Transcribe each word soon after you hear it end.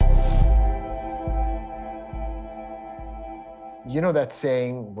You know that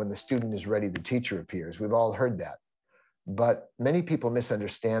saying, when the student is ready, the teacher appears. We've all heard that. But many people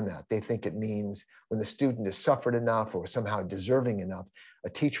misunderstand that. They think it means when the student has suffered enough or somehow deserving enough, a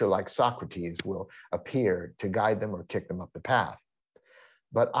teacher like Socrates will appear to guide them or kick them up the path.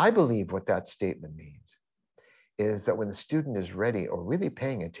 But I believe what that statement means is that when the student is ready or really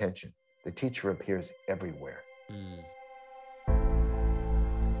paying attention, the teacher appears everywhere.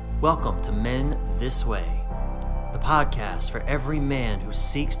 Welcome to Men This Way, the podcast for every man who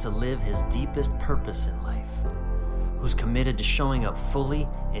seeks to live his deepest purpose in life, who's committed to showing up fully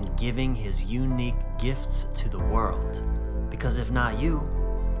and giving his unique gifts to the world. Because if not you,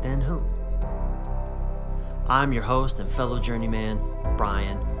 then who? I'm your host and fellow journeyman,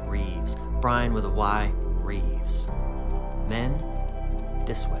 Brian Reeves. Brian with a Y, Reeves. Men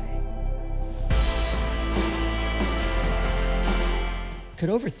This Way. Could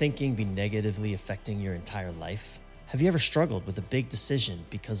overthinking be negatively affecting your entire life? Have you ever struggled with a big decision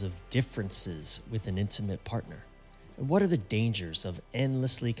because of differences with an intimate partner? And what are the dangers of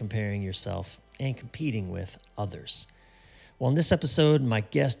endlessly comparing yourself and competing with others? Well, in this episode, my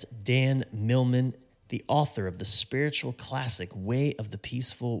guest, Dan Millman, the author of the spiritual classic Way of the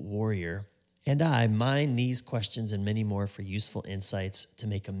Peaceful Warrior, and I mine these questions and many more for useful insights to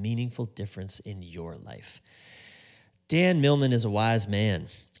make a meaningful difference in your life. Dan Millman is a wise man.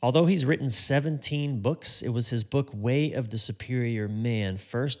 Although he's written 17 books, it was his book Way of the Superior Man,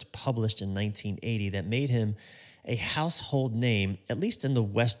 first published in 1980, that made him a household name, at least in the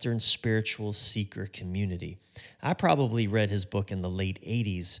Western spiritual seeker community. I probably read his book in the late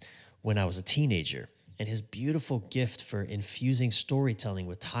 80s when I was a teenager, and his beautiful gift for infusing storytelling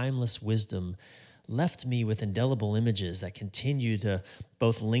with timeless wisdom left me with indelible images that continue to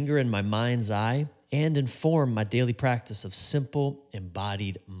both linger in my mind's eye and inform my daily practice of simple,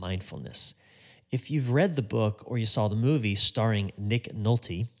 embodied mindfulness. If you've read the book or you saw the movie starring Nick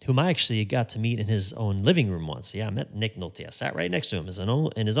Nolte, whom I actually got to meet in his own living room once. Yeah, I met Nick Nolte. I sat right next to him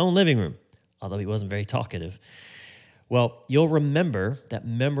in his own living room, although he wasn't very talkative. Well, you'll remember that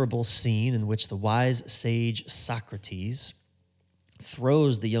memorable scene in which the wise sage Socrates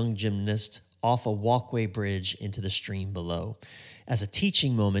throws the young gymnast off a walkway bridge into the stream below, as a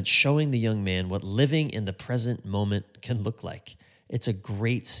teaching moment showing the young man what living in the present moment can look like. It's a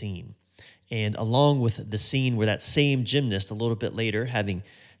great scene. And along with the scene where that same gymnast, a little bit later, having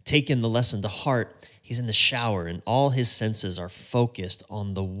taken the lesson to heart, he's in the shower and all his senses are focused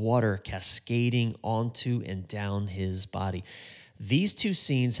on the water cascading onto and down his body. These two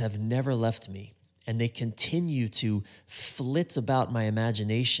scenes have never left me, and they continue to flit about my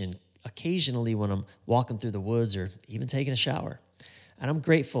imagination occasionally when I'm walking through the woods or even taking a shower. And I'm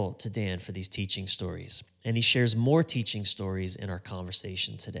grateful to Dan for these teaching stories, and he shares more teaching stories in our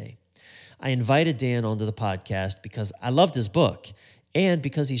conversation today. I invited Dan onto the podcast because I loved his book and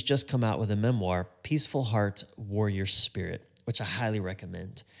because he's just come out with a memoir, Peaceful Heart, Warrior Spirit, which I highly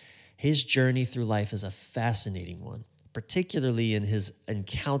recommend. His journey through life is a fascinating one, particularly in his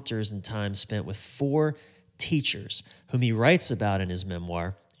encounters and time spent with 4 teachers whom he writes about in his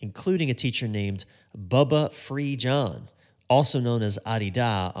memoir, including a teacher named Bubba Free John, also known as Adi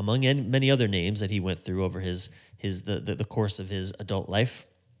Da, among many other names that he went through over the course of his adult life.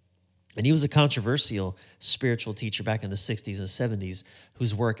 And he was a controversial spiritual teacher back in the 60s and 70s,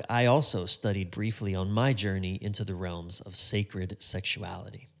 whose work I also studied briefly on my journey into the realms of sacred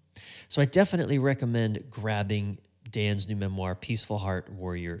sexuality. So I definitely recommend grabbing Dan's new memoir, Peaceful Heart,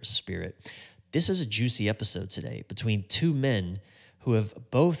 Warrior Spirit. This is a juicy episode today between 2 men who have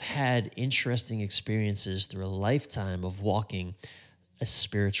both had interesting experiences through a lifetime of walking a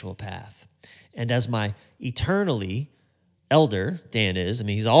spiritual path. And as my eternally elder, Dan is,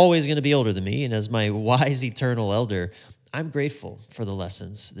 he's always going to be older than me, and as my wise eternal elder, I'm grateful for the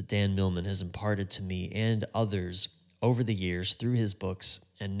lessons that Dan Millman has imparted to me and others over the years through his books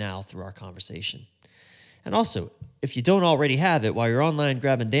and now through our conversation. And also, if you don't already have it, while you're online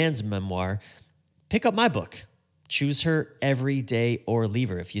grabbing Dan's memoir, pick up my book, Choose Her Every Day or Leave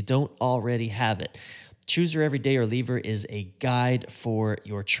Her, if you don't already have it. Choose Her Every Day or Leave Her is a guide for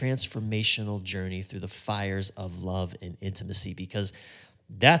your transformational journey through the fires of love and intimacy, because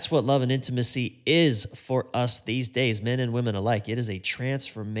that's what love and intimacy is for us these days, men and women alike. It is a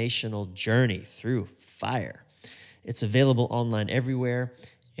transformational journey through fire. It's available online everywhere,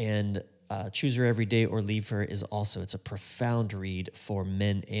 and Choose Her Every Day or Leave Her is also, it's a profound read for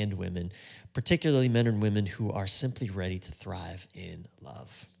men and women, particularly men and women who are simply ready to thrive in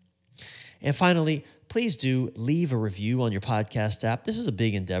love. And finally, please do leave a review on your podcast app. This is a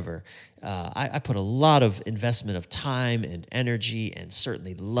big endeavor. I put a lot of investment of time and energy and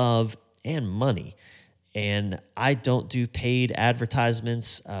certainly love and money And I don't do paid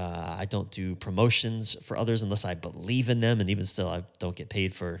advertisements. I don't do promotions for others unless I believe in them. And even still, I don't get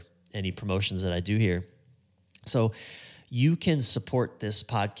paid for any promotions that I do here. So you can support this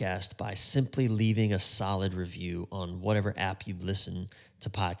podcast by simply leaving a solid review on whatever app you listen to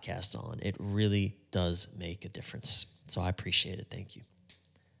podcasts on. It really does make a difference. So I appreciate it. Thank you.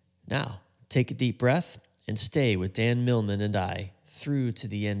 Now, take a deep breath and stay with Dan Millman and I through to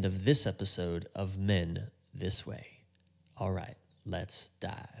the end of this episode of Men This Way. All right, let's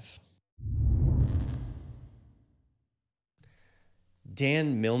dive.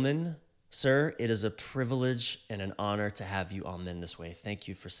 Dan Millman, sir, it is a privilege and an honor to have you on Men This Way. Thank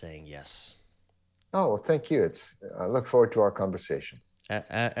you for saying yes. Oh, well, thank you. I look forward to our conversation.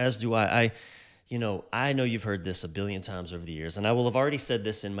 As do I. I know you've heard this a billion times over the years, and I will have already said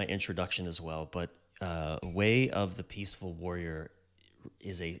this in my introduction as well, but Way of the Peaceful Warrior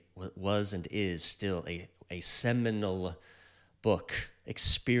was and is still a seminal book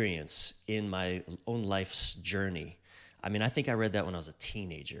experience in my own life's journey. I mean, I think I read that when I was a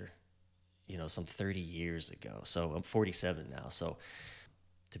teenager, some 30 years ago. So I'm 47 now. So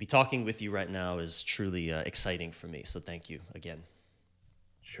to be talking with you right now is truly exciting for me. So thank you again.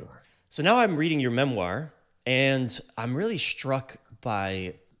 Sure. So now I'm reading your memoir, and I'm really struck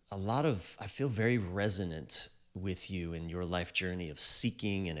by I feel very resonant with you in your life journey of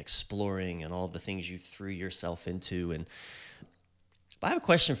seeking and exploring and all the things you threw yourself into. And I have a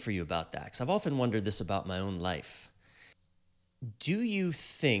question for you about that, because I've often wondered this about my own life. Do you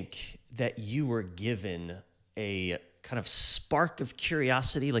think that you were given a kind of spark of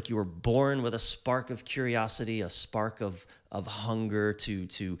curiosity, like you were born with a spark of curiosity, a spark of hunger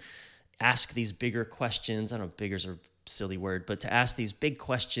to ask these bigger questions? I don't know, bigger's a silly word, but to ask these big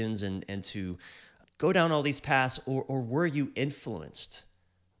questions and to go down all these paths, or were you influenced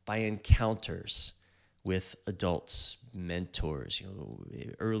by encounters with adults, mentors,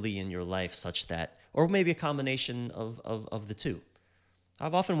 early in your life, such that, or maybe a combination of the two?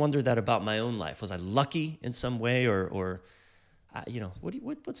 I've often wondered that about my own life. Was I lucky in some way, or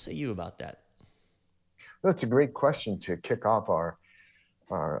what say you about that? That's a great question to kick off our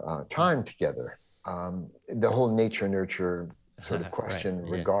time together. The whole nature nurture sort of question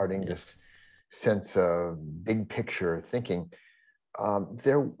Right. regarding this sense of big picture thinking.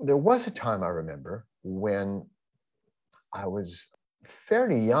 There was a time I remember when I was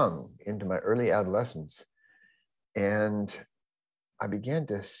fairly young, into my early adolescence, and I began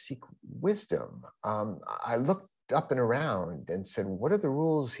to seek wisdom. I looked up and around and said, what are the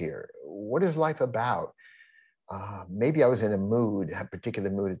rules here? What is life about? Maybe I was in a particular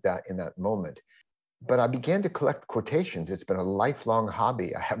mood in that moment. But I began to collect quotations. It's been a lifelong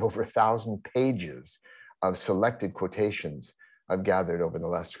hobby. I have over 1,000 pages of selected quotations I've gathered over the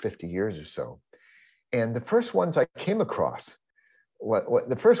last 50 years or so. And the first ones I came across,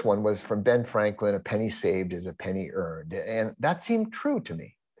 the first one was from Ben Franklin: a penny saved is a penny earned. And that seemed true to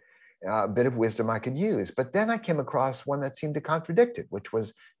me, a bit of wisdom I could use. But then I came across one that seemed to contradict it, which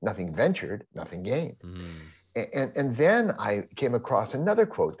was nothing ventured, nothing gained. And then I came across another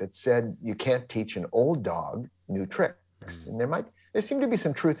quote that said, you can't teach an old dog new tricks. And there seemed to be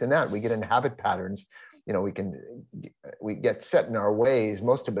some truth in that. We get in habit patterns. We get set in our ways.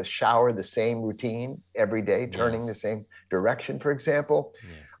 Most of us shower the same routine every day, turning the same direction, for example.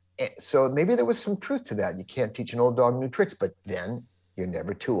 So maybe there was some truth to that. You can't teach an old dog new tricks, but then you're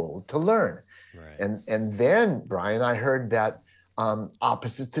never too old to learn. Right. And then, Brian, I heard that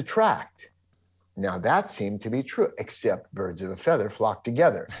opposites attract. Now that seemed to be true, except birds of a feather flock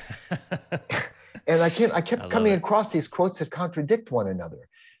together. And I kept coming across these quotes that contradict one another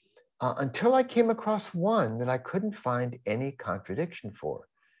until I came across one that I couldn't find any contradiction for,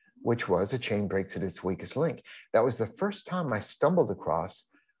 which was a chain breaks at its weakest link. That was the first time I stumbled across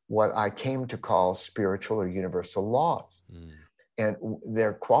what I came to call spiritual or universal laws. And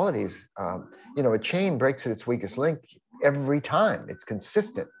their qualities, a chain breaks at its weakest link every time. It's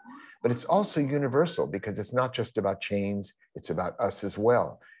consistent. But it's also universal, because it's not just about chains, it's about us as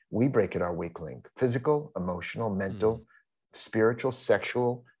well. We break at our weak link: physical, emotional, mental, spiritual,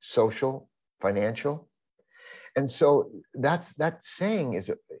 sexual, social, financial. And so that saying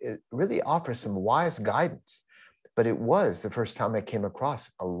it really offers some wise guidance. But it was the first time I came across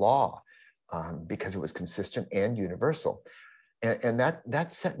a law, because it was consistent and universal. And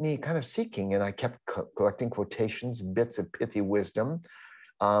that set me kind of seeking, and I kept collecting quotations, bits of pithy wisdom,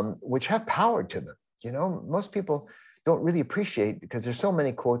 which have power to them. Most people don't really appreciate, because there's so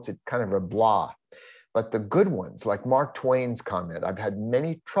many quotes that kind of are blah. But the good ones, like Mark Twain's comment, I've had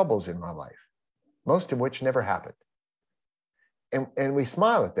many troubles in my life, most of which never happened. And we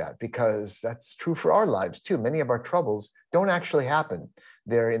smile at that because that's true for our lives too. Many of our troubles don't actually happen.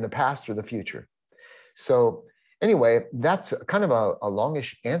 They're in the past or the future. So anyway, that's kind of a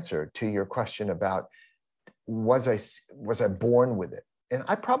longish answer to your question about was I born with it? And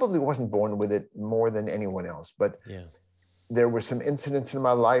I probably wasn't born with it more than anyone else, but Yeah. there were some incidents in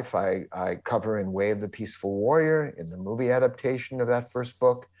my life I cover in Way of the Peaceful Warrior, in the movie adaptation of that first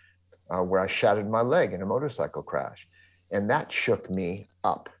book, where I shattered my leg in a motorcycle crash. And that shook me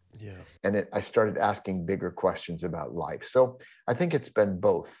up. Yeah. And I started asking bigger questions about life. So I think it's been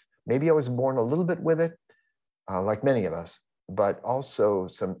both. Maybe I was born a little bit with it, like many of us, but also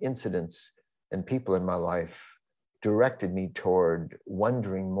some incidents and people in my life directed me toward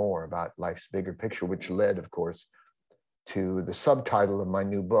wondering more about life's bigger picture, which led, of course, to the subtitle of my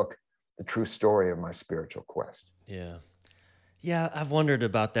new book, The True Story of My Spiritual Quest. Yeah. Yeah, I've wondered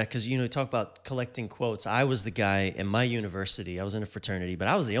about that because, talk about collecting quotes. I was the guy in my university. I was in a fraternity, but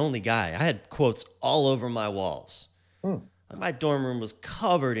I was the only guy. I had quotes all over my walls. My dorm room was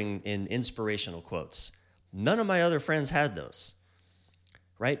covered in inspirational quotes. None of my other friends had those,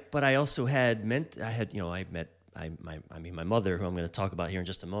 right? But I also had my mother, who I'm going to talk about here in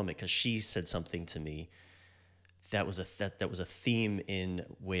just a moment, because she said something to me that was a theme in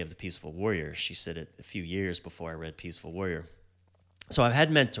Way of the Peaceful Warrior. She said it a few years before I read Peaceful Warrior. So I've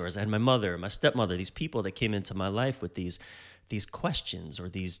had mentors. I had my mother, my stepmother, these people that came into my life with these questions or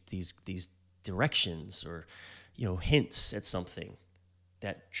these directions or hints at something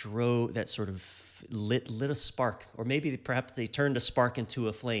that sort of lit a spark, or maybe perhaps they turned a spark into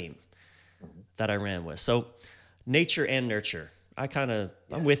a flame that I ran with. So nature and nurture. I'm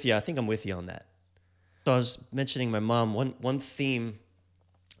with you. I think I'm with you on that. So I was mentioning my mom. One theme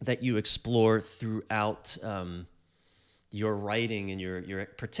that you explore throughout your writing and your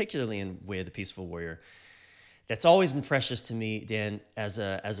particularly in Way of the Peaceful Warrior, that's always been precious to me, Dan, as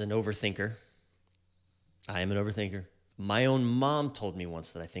an overthinker. I am an overthinker. My own mom told me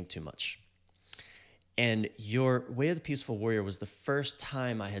once that I think too much. And your Way of the Peaceful Warrior was the first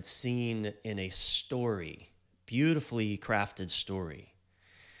time I had seen in a story, beautifully crafted story,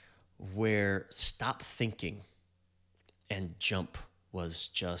 where stop thinking and jump was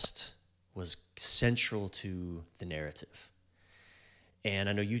central to the narrative. And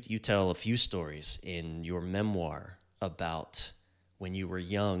I know you tell a few stories in your memoir about when you were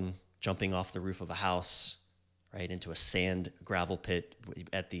young, jumping off the roof of a house, right, into a sand gravel pit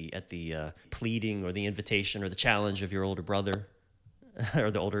at the pleading or the invitation or the challenge of your older brother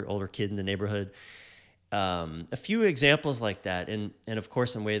or the older kid in the neighborhood. A few examples like that, and of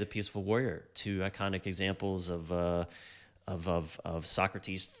course in Way of the Peaceful Warrior, two iconic examples of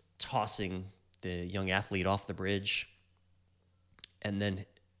Socrates tossing the young athlete off the bridge, and then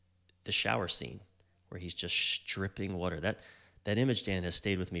the shower scene where he's just dripping water. That image, Dan, has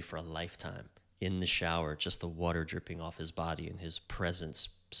stayed with me for a lifetime. In the shower, just the water dripping off his body and his presence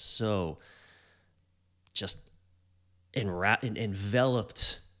so just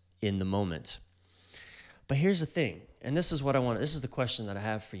enveloped in the moment. But here's the thing, and this is the question that I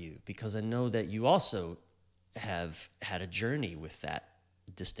have for you, because I know that you also have had a journey with that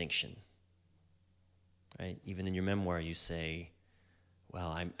distinction, right? Even in your memoir, you say,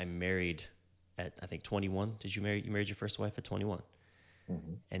 well, I'm married at, I think, 21. You married your first wife at 21.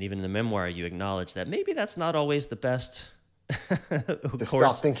 Mm-hmm. And even in the memoir, you acknowledge that maybe that's not always the best to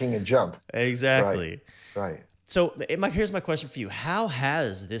stop thinking and jump. Exactly. Right. So here's my question for you. How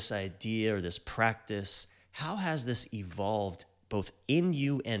has this idea or this practice, how has this evolved both in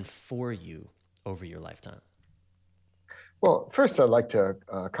you and for you over your lifetime? Well, first, I'd like to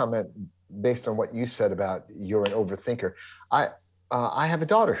comment based on what you said about you're an overthinker. I have a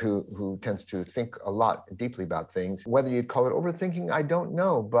daughter who tends to think a lot deeply about things. Whether you'd call it overthinking, I don't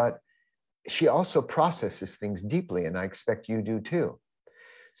know, but she also processes things deeply, and I expect you do too.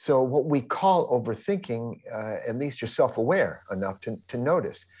 So what we call overthinking, at least you're self-aware enough to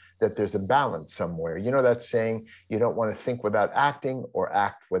notice that there's a balance somewhere. You know that saying, you don't want to think without acting or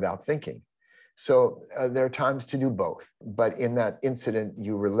act without thinking. So there are times to do both. But in that incident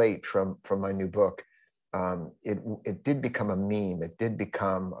you relate from my new book, it did become a meme. It did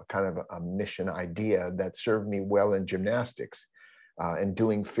become a kind of a mission idea that served me well in gymnastics and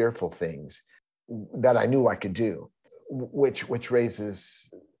doing fearful things that I knew I could do, which raises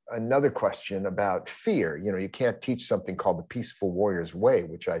another question about fear. You can't teach something called the Peaceful Warrior's Way,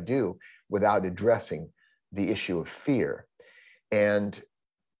 which I do, without addressing the issue of fear. And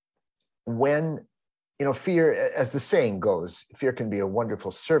when, fear, as the saying goes, fear can be a wonderful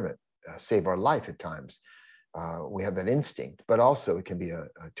servant, save our life at times. We have that instinct, but also it can be a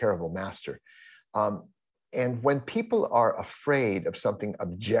terrible master. And when people are afraid of something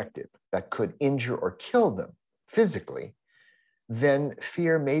objective that could injure or kill them physically, then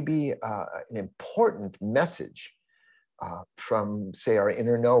fear may be an important message from, say, our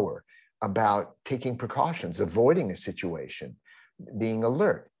inner knower about taking precautions, avoiding a situation, being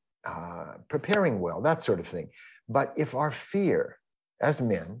alert, preparing well, that sort of thing. But if our fear as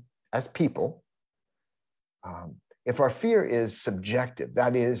men, as people, if our fear is subjective,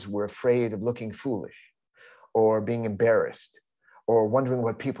 that is, we're afraid of looking foolish or being embarrassed or wondering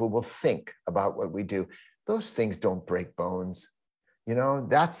what people will think about what we do, those things don't break bones. You know,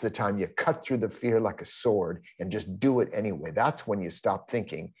 that's the time you cut through the fear like a sword and just do it anyway. That's when you stop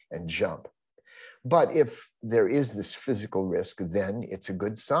thinking and jump. But if there is this physical risk, then it's a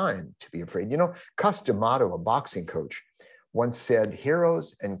good sign to be afraid. You know, Cus D'Amato, a boxing coach, once said,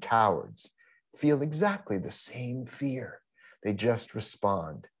 heroes and cowards feel exactly the same fear. They just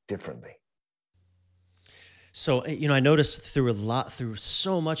respond differently. So, I noticed through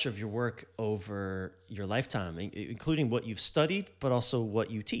so much of your work over your lifetime, including what you've studied, but also what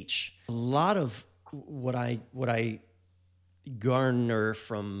you teach. A lot of what I garner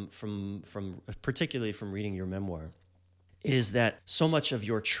from particularly from reading your memoir is that so much of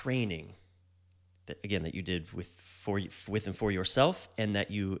your training that you did with and for yourself, and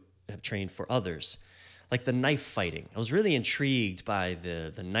that you have trained for others, like the knife fighting. I was really intrigued by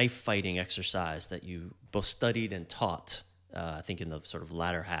the knife fighting exercise that you both studied and taught, I think in the sort of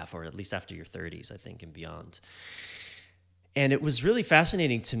latter half, or at least after your 30s, I think, and beyond. And it was really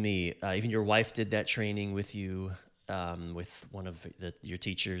fascinating to me. Even your wife did that training with you, with one of your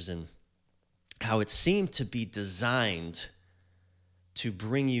teachers, and how it seemed to be designed to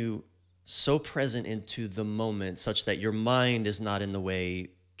bring you so present into the moment such that your mind is not in the way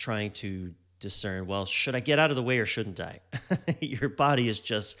trying to discern, well, should I get out of the way or shouldn't I? Your body is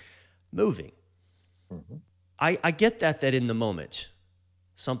just moving. Mm-hmm. I get that in the moment,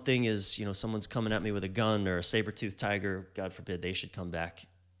 something is, someone's coming at me with a gun or a saber-toothed tiger, God forbid they should come back.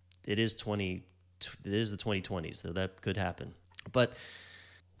 It is the 2020s, so that could happen. But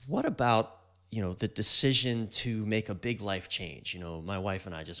what about, the decision to make a big life change? My wife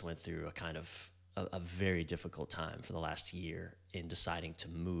and I just went through a kind of a very difficult time for the last year in deciding to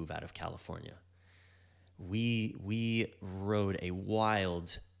move out of California. We rode a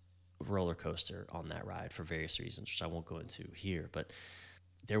wild roller coaster on that ride for various reasons, which I won't go into here, but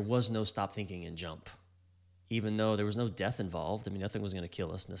there was no stop thinking and jump. Even though there was no death involved, nothing was going to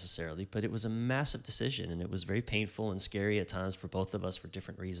kill us necessarily, but it was a massive decision, and it was very painful and scary at times for both of us for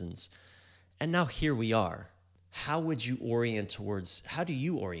different reasons. And now here we are. How do you orient towards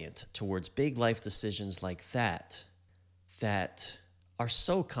big life decisions like that are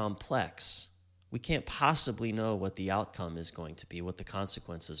so complex? We can't possibly know what the outcome is going to be, what the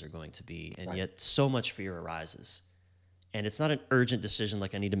consequences are going to be, and yet so much fear arises. And it's not an urgent decision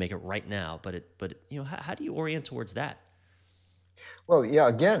like I need to make it right now, but how do you orient towards that? Well, yeah,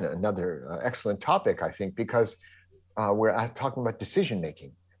 again, another excellent topic, I think, because we're talking about decision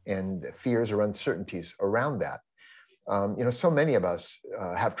making and fears or uncertainties around that. So many of us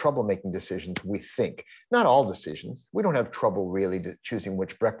have trouble making decisions, we think. Not all decisions. We don't have trouble really choosing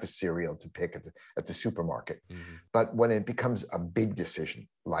which breakfast cereal to pick at the supermarket. Mm-hmm. But when it becomes a big decision,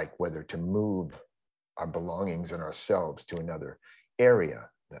 like whether to move our belongings and ourselves to another area,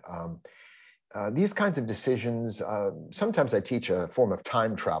 these kinds of decisions, sometimes I teach a form of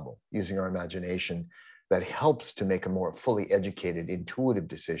time travel using our imagination that helps to make a more fully educated, intuitive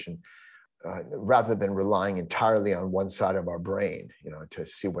decision, rather than relying entirely on one side of our brain, to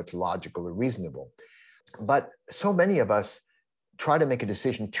see what's logical or reasonable. But so many of us try to make a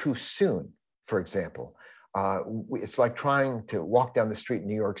decision too soon. For example, it's like trying to walk down the street in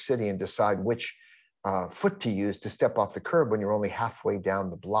New York City and decide which foot to use to step off the curb when you're only halfway down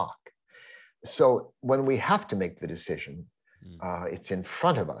the block. So when we have to make the decision, it's in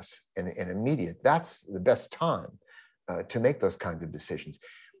front of us and immediate. That's the best time to make those kinds of decisions.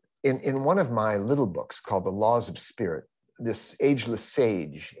 In one of my little books called The Laws of Spirit, this ageless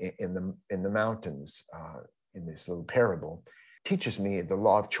sage in the mountains, in this little parable, teaches me the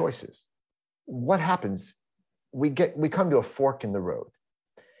law of choices. What happens? We come to a fork in the road,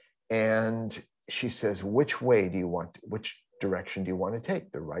 and she says, which direction do you want to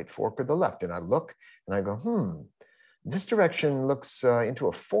take, the right fork or the left? And I look and I go, this direction looks into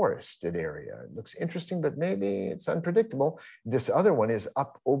a forested area. It looks interesting, but maybe it's unpredictable. This other one is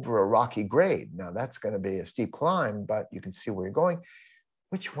up over a rocky grade. Now that's going to be a steep climb, but you can see where you're going.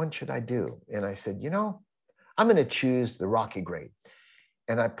 Which one should I do? And I said, I'm going to choose the rocky grade.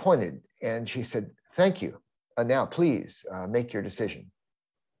 And I pointed, and she said, thank you. Now please make your decision.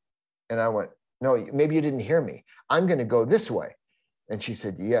 And I went, no, maybe you didn't hear me. I'm going to go this way. And she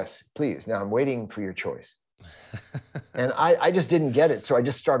said, yes, please. Now I'm waiting for your choice. And I just didn't get it. So I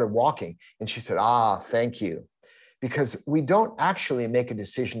just started walking. And she said, thank you. Because we don't actually make a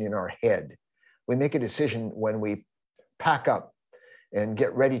decision in our head. We make a decision when we pack up and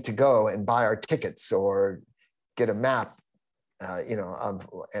get ready to go and buy our tickets or get a map,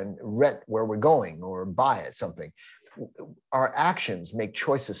 and rent where we're going or buy it, something. Our actions make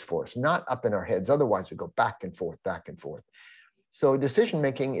choices for us, not up in our heads. Otherwise, we go back and forth, back and forth. So decision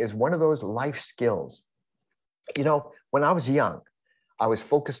making is one of those life skills. When I was young, I was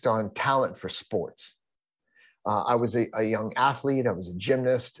focused on talent for sports. I was a young athlete. I was a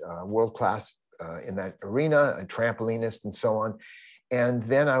gymnast, world-class in that arena, a trampolinist, and so on. And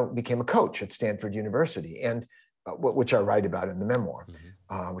then I became a coach at Stanford University, and which I write about in the memoir,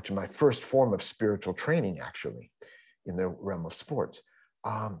 which is my first form of spiritual training, actually, in the realm of sports.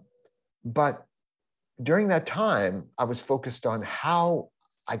 But during that time, I was focused on how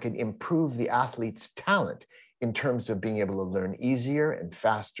I could improve the athlete's talent in terms of being able to learn easier and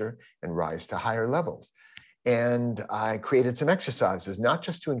faster and rise to higher levels. And I created some exercises, not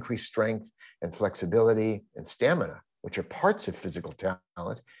just to increase strength and flexibility and stamina, which are parts of physical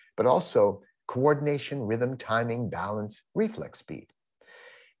talent, but also coordination, rhythm, timing, balance, reflex speed.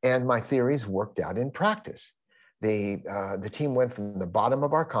 And my theories worked out in practice. The team went from the bottom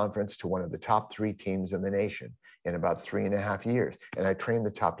of our conference to one of the top 3 teams in the nation in about 3.5 years. And I trained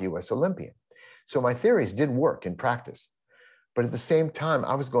the top US Olympian. So my theories did work in practice. But at the same time,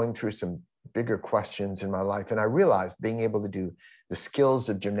 I was going through some bigger questions in my life. And I realized being able to do the skills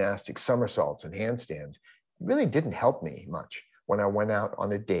of gymnastics, somersaults, and handstands really didn't help me much when I went out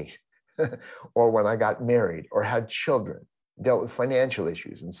on a date or when I got married or had children, dealt with financial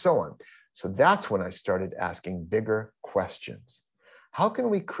issues, and so on. So that's when I started asking bigger questions. How can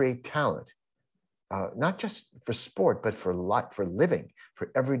we create talent, not just for sport, but for living,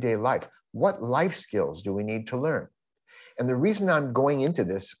 for everyday life? What life skills do we need to learn? And the reason I'm going into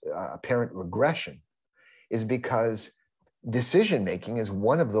this apparent regression is because decision-making is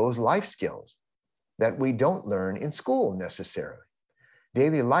one of those life skills that we don't learn in school necessarily.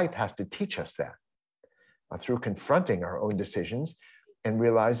 Daily life has to teach us that through confronting our own decisions and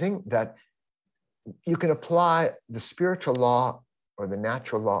realizing that you can apply the spiritual law or the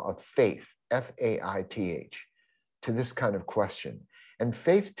natural law of faith, F-A-I-T-H, to this kind of question. And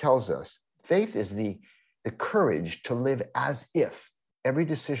faith tells us, faith is the courage to live as if every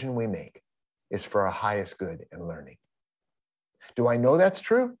decision we make is for our highest good and learning. Do I know that's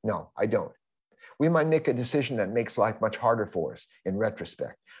true? No, I don't. We might make a decision that makes life much harder for us in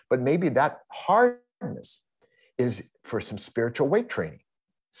retrospect, but maybe that hardness is for some spiritual weight training.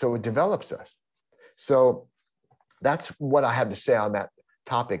 So it develops us. So that's what I have to say on that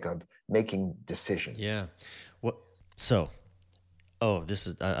topic of making decisions. Yeah. I love this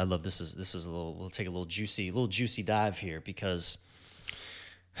is a little, we'll take a little juicy dive here because,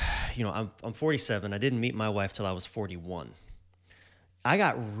 I'm 47. I didn't meet my wife till I was 41. I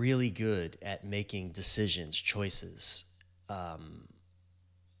got really good at making decisions, choices.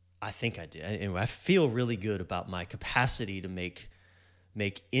 I think I did. Anyway, I feel really good about my capacity to make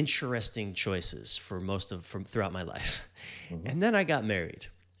interesting choices from throughout my life. Mm-hmm. And then I got married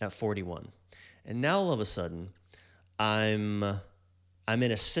at 41. And now all of a sudden, I'm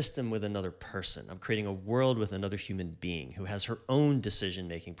in a system with another person. I'm creating a world with another human being who has her own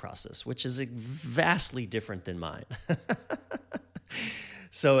decision-making process, which is vastly different than mine.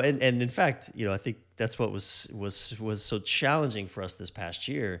 So, and in fact, I think that's what was so challenging for us this past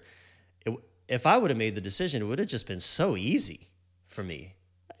year. If I would have made the decision, it would have just been so easy for me.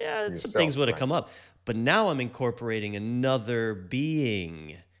 Yeah, some things would have come up. But now I'm incorporating another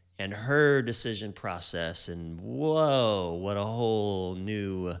being and her decision process, and whoa, what a whole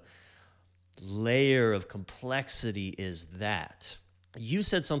new layer of complexity is that. You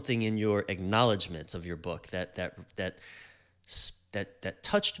said something in your acknowledgement of your book that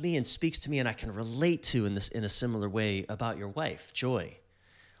touched me and speaks to me, and I can relate to in a similar way about your wife, Joy.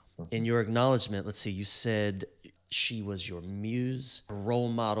 Mm-hmm. In your acknowledgement, let's see, you said she was your muse, role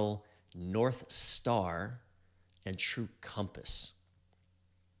model, North Star, and true compass.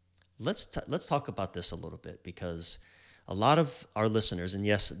 Let's talk about this a little bit, because a lot of our listeners, and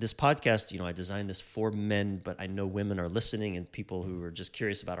yes, this podcast, I designed this for men, but I know women are listening and people who are just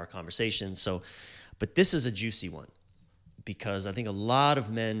curious about our conversation. But this is a juicy one, because I think a lot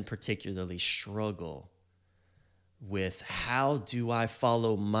of men particularly struggle with, how do I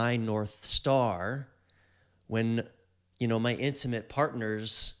follow my North Star when, my intimate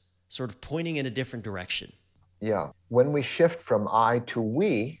partner's sort of pointing in a different direction? Yeah. When we shift from I to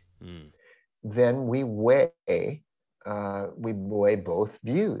we, then we weigh both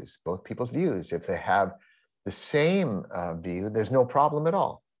views, both people's views. If they have the same view, there's no problem at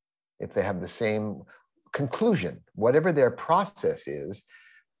all. If they have the same conclusion, whatever their process is,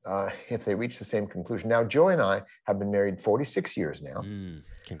 if they reach the same conclusion. Now, Joy and I have been married 46 years now.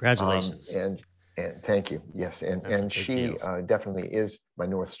 Congratulations. And thank you. Yes. That's a And big she deal. definitely is my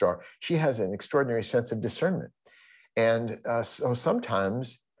North Star. She has an extraordinary sense of discernment. And so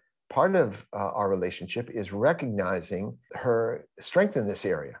sometimes part of our relationship is recognizing her strength in this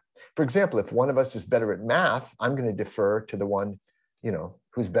area. For example, if one of us is better at math, I'm going to defer to the one,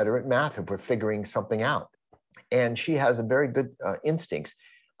 who's better at math if we're figuring something out. And she has a very good instincts.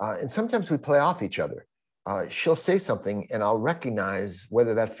 And sometimes we play off each other. She'll say something and I'll recognize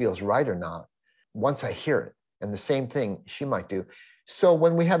whether that feels right or not once I hear it. And the same thing she might do. So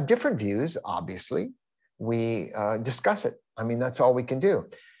when we have different views, obviously, we discuss it. I mean, that's all we can do.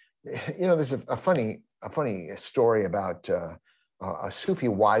 There's a funny story about a Sufi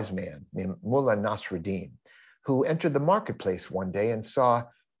wise man named Mullah Nasruddin, who entered the marketplace one day and saw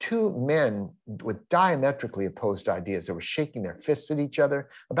two men with diametrically opposed ideas that were shaking their fists at each other,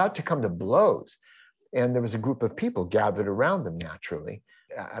 about to come to blows. And there was a group of people gathered around them naturally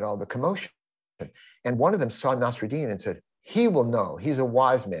at all the commotion. And one of them saw Nasruddin and said, "He will know. He's a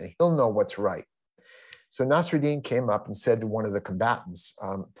wise man. He'll know what's right." So Nasruddin came up and said to one of the combatants,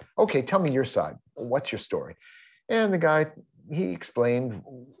 "Okay, tell me your side. What's your story?" And the guy, he explained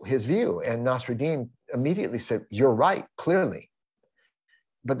his view. And Nasruddin immediately said, "You're right, clearly."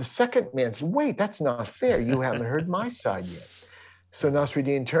 But the second man said, "Wait, that's not fair. You haven't heard my side yet." So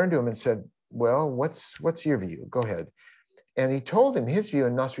Nasruddin turned to him and said, "Well, what's your view? Go ahead." And he told him his view,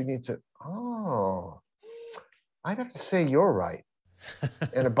 and Nasruddin said, "Oh, I'd have to say you're right."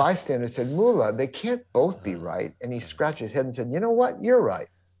 And a bystander said, "Mullah, they can't both be right." And he scratched his head and said, "You know what? You're right."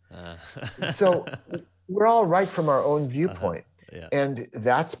 So we're all right from our own viewpoint. Yeah. And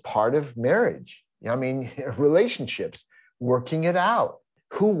that's part of marriage. I mean, relationships, working it out.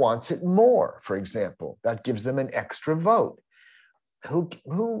 Who wants it more, for example? That gives them an extra vote.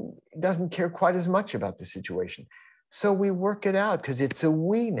 Who doesn't care quite as much about the situation? So we work it out because it's a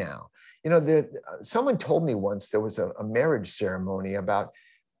we now. Someone told me once there was a marriage ceremony about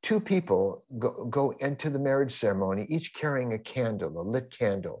two people go into the marriage ceremony, each carrying a candle, a lit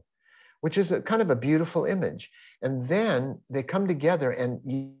candle, which is a kind of a beautiful image. And then they come together and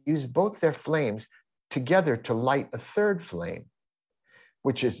use both their flames together to light a third flame,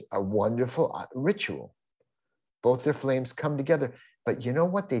 which is a wonderful ritual. Both their flames come together. But you know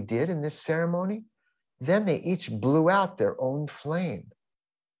what they did in this ceremony? Then they each blew out their own flame.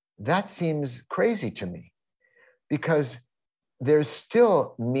 That seems crazy to me because there's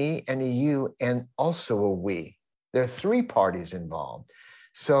still me and a you and also a we. There are three parties involved.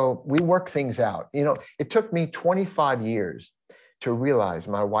 So we work things out. It took me 25 years to realize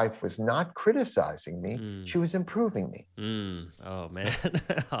my wife was not criticizing me. She was improving me. Oh, man.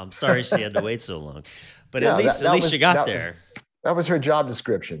 I'm sorry she had to wait so long. But Yeah, at least she got there. That was her job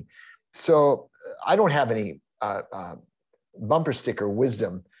description. So I don't have any bumper sticker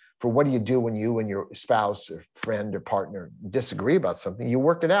wisdom for what do you do when you and your spouse or friend or partner disagree about something. You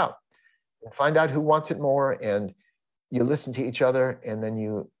work it out and find out who wants it more, and you listen to each other, and then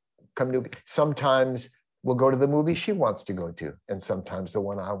you come to, sometimes we'll go to the movie she wants to go to, and sometimes the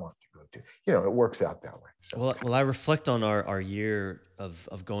one I want to go to. It works out that way. So. Well, I reflect on our year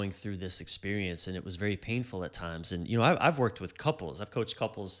of going through this experience, and it was very painful at times. And, I've worked with couples. I've coached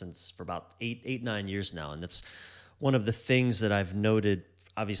couples for about 9 years now. And that's one of the things that I've noted.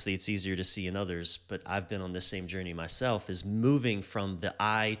 Obviously, it's easier to see in others, but I've been on this same journey myself, is moving from the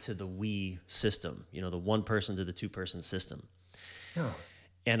I to the we system, the one person to the two person system. Yeah.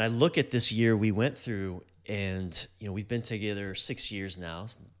 And I look at this year we went through, and, we've been together 6 years now.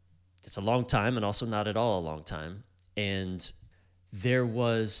 It's a long time, and also not at all a long time. And there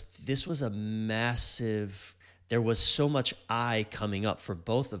was so much I coming up for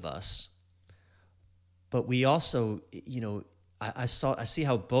both of us. But we also, I see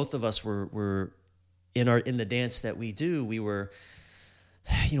how both of us were in the dance that we do. We were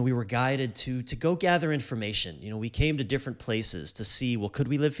guided to go gather information. We came to different places to see, well, could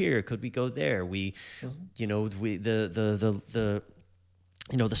we live here? Could we go there? The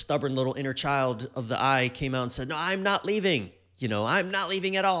stubborn little inner child of the I came out and said, "No, I'm not leaving. I'm not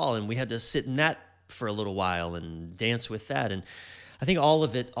leaving at all." And we had to sit in that for a little while and dance with that. And I think all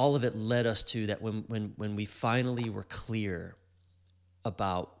of it led us to that when we finally were clear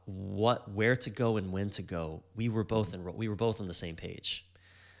about where to go and when to go, we were both on the same page.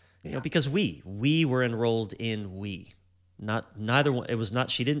 Because we were enrolled in we, Neither one. It was not.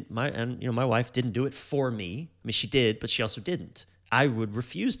 She didn't. My wife didn't do it for me. I mean, she did, but she also didn't. I would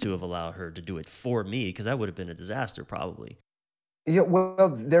refuse to have allowed her to do it for me because that would have been a disaster probably. Yeah,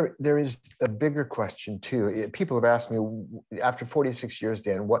 well, there is a bigger question too. People have asked me after 46 years,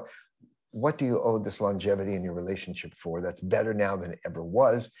 Dan, what do you owe this longevity in your relationship for? That's better now than it ever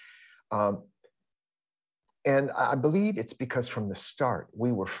was. Um, and I believe it's because from the start,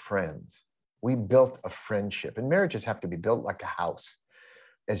 we were friends. We built a friendship, and marriages have to be built like a house,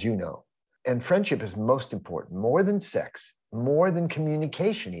 as you know. And friendship is most important, more than sex, more than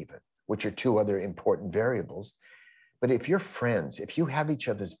communication, even, which are two other important variables. But if you're friends, if you have each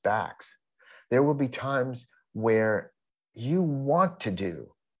other's backs, there will be times where you want to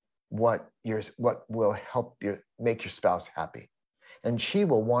do what will help you make your spouse happy. And she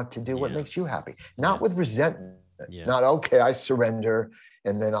will want to do what Yeah. makes you happy, not with resentment, Yeah. not, okay, I surrender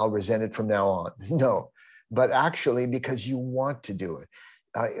and then I'll resent it from now on. No, but actually because you want to do it.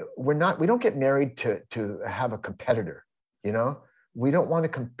 We don't get married to have a competitor, you know? We don't want to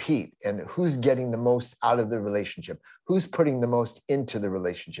compete and who's getting the most out of the relationship, who's putting the most into the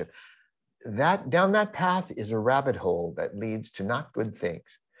relationship. That down that path is a rabbit hole that leads to not good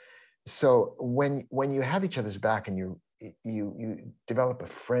things. So when you have each other's back and you develop a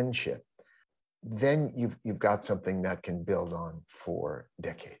friendship, then you've got something that can build on for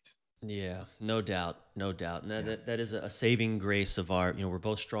decades. Yeah, no doubt, no doubt. And Yeah. that is a saving grace of our, we're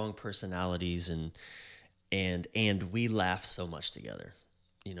both strong personalities and we laugh so much together.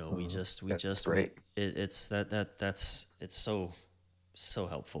 That's great. It's so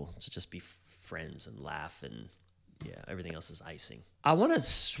helpful to just be friends and laugh, and yeah, everything else is icing. I want to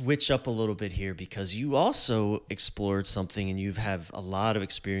switch up a little bit here because you also explored something and you've have a lot of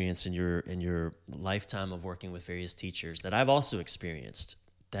experience in your lifetime of working with various teachers that I've also experienced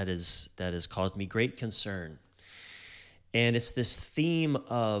that has caused me great concern. And it's this theme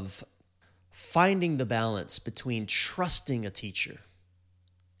of finding the balance between trusting a teacher,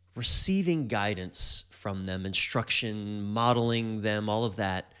 receiving guidance from them, instruction, modeling them, all of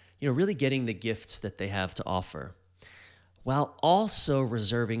that, really getting the gifts that they have to offer, while also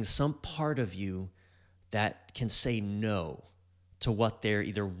reserving some part of you that can say no to what they're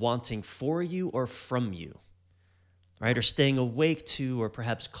either wanting for you or from you, right? Or staying awake to, or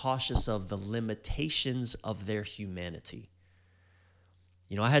perhaps cautious of the limitations of their humanity.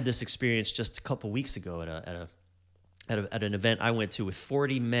 I had this experience just a couple weeks ago at an event I went to with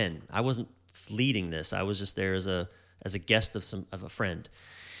 40 men. I wasn't leading this. I was just there as a guest of a friend.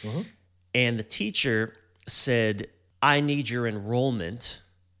 Mm-hmm. And the teacher said, I need your enrollment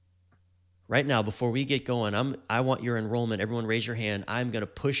right now before we get going. I want your enrollment. Everyone raise your hand. I'm going to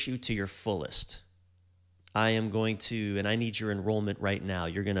push you to your fullest. I am going to, and I need your enrollment right now.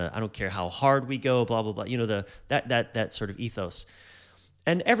 I don't care how hard we go, blah, blah, blah. That sort of ethos.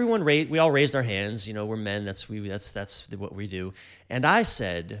 And we all raised our hands. We're men. That's what we do. And I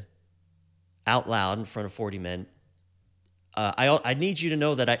said out loud in front of 40 men, I need you to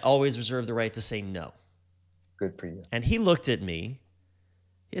know that I always reserve the right to say no. Good for you. And he looked at me.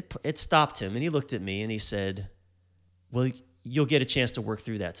 It stopped him, and he looked at me and he said, well, you'll get a chance to work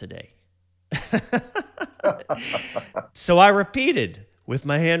through that today. So I repeated with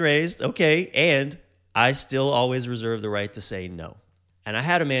my hand raised, okay, and I still always reserve the right to say no. And I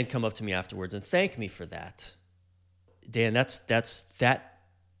had a man come up to me afterwards and thank me for that. Dan, that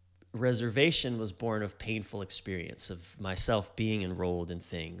reservation was born of painful experience of myself being enrolled in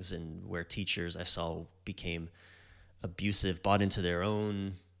things and where teachers I saw became abusive, bought into their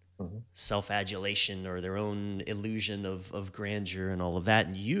own self-adulation or their own illusion of grandeur and all of that.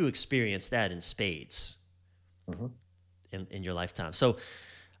 And you experienced that in spades in your lifetime. So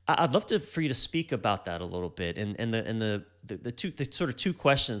I'd love for you to speak about that a little bit. And the sort of two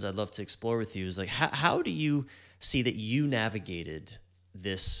questions I'd love to explore with you is like, how do you see that you navigated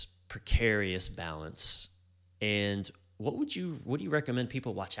this precarious balance, and what do you recommend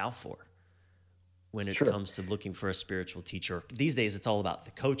people watch out for when it comes to looking for a spiritual teacher? These days, it's all about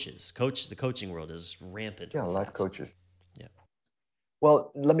the coaches. The coaching world is rampant. Yeah, life coaches. Yeah.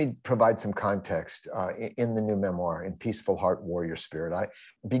 Well, let me provide some context in the new memoir, In Peaceful Heart, Warrior Spirit. I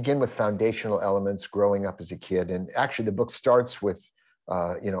begin with foundational elements growing up as a kid. And actually, the book starts with,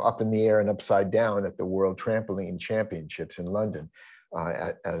 up in the air and upside down at the World Trampoline Championships in London,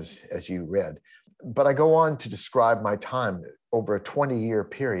 as you read. But I go on to describe my time over a 20-year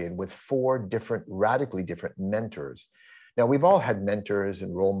period with 4 radically different mentors. Now, we've all had mentors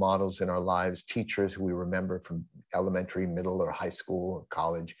and role models in our lives, teachers who we remember from elementary, middle, or high school, or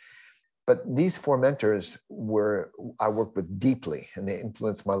college. But these 4 mentors I worked with deeply, and they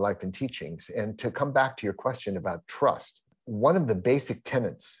influenced my life and teachings. And to come back to your question about trust, one of the basic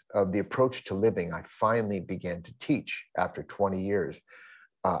tenets of the approach to living I finally began to teach after 20 years,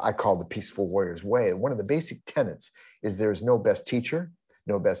 I call the Peaceful Warrior's Way. One of the basic tenets is there's no best teacher,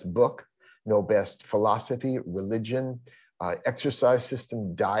 no best book, no best philosophy, religion, exercise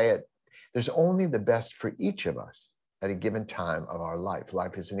system, diet. There's only the best for each of us at a given time of our life.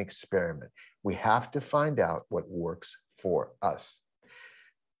 Life is an experiment. We have to find out what works for us.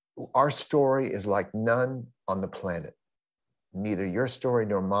 Our story is like none on the planet. Neither your story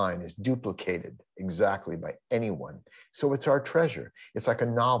nor mine is duplicated exactly by anyone. So it's our treasure. It's like a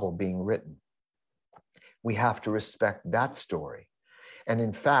novel being written. We have to respect that story. And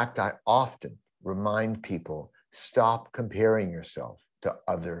in fact, I often remind people, stop comparing yourself to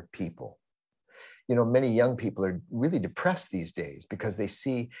other people. You know, many young people are really depressed these days because they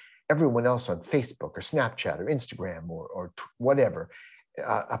see everyone else on Facebook or Snapchat or Instagram or whatever,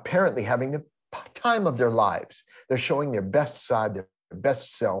 apparently having the time of their lives. They're showing their best side, their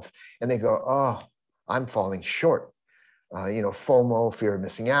best self, and they go, oh, I'm falling short. FOMO, fear of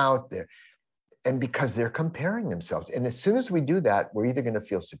missing out. And because they're comparing themselves. And as soon as we do that, we're either going to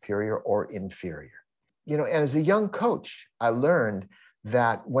feel superior or inferior. And as a young coach, I learned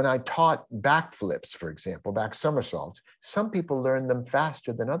that when I taught backflips, for example, back somersaults, some people learn them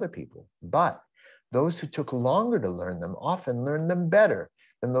faster than other people. But those who took longer to learn them often learn them better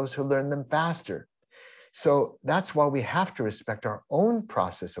than those who learn them faster. So that's why we have to respect our own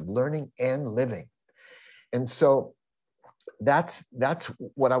process of learning and living. And so that's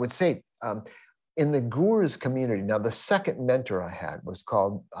what I would say. In the Guru's community, now the second mentor I had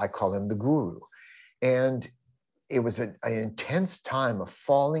I call him the Guru. And it was an intense time of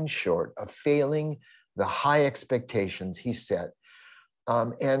falling short, of failing the high expectations he set.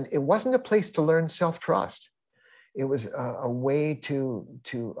 And it wasn't a place to learn self-trust. It was a way to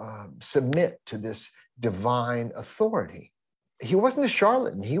submit to this divine authority. He wasn't a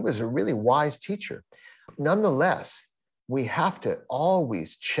charlatan. He was a really wise teacher. Nonetheless, we have to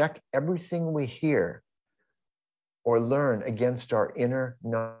always check everything we hear or learn against our inner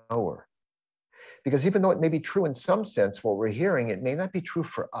knower. Because even though it may be true in some sense, what we're hearing, it may not be true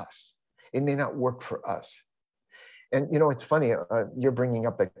for us. It may not work for us. And it's funny, you're bringing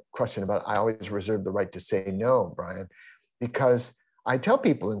up that question about I always reserve the right to say no, Brian, because I tell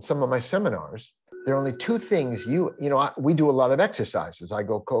people in some of my seminars, there are only two things we do a lot of exercises. I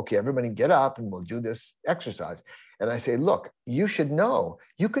go, okay, everybody get up and we'll do this exercise. And I say, look, you should know,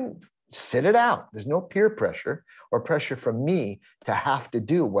 you can sit it out. There's no peer pressure or pressure from me to have to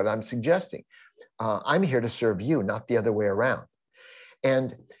do what I'm suggesting. I'm here to serve you, not the other way around.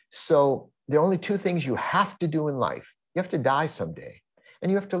 And so there are only two things you have to do in life. You have to die someday,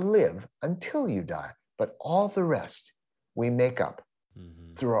 and you have to live until you die. But all the rest we make up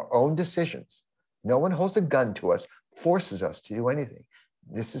through our own decisions. No one holds a gun to us, forces us to do anything.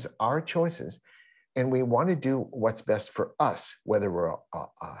 This is our choices. And we want to do what's best for us, whether we're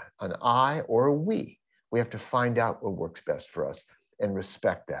an I or a we. We have to find out what works best for us and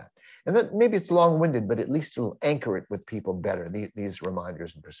respect that. And that maybe it's long-winded, but at least it'll anchor it with people better, these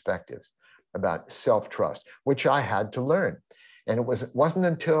reminders and perspectives about self-trust, which I had to learn. And it wasn't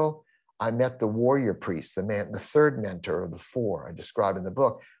until I met the warrior priest, the third mentor of the four I describe in the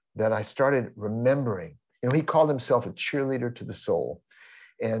book, that I started remembering. He called himself a cheerleader to the soul.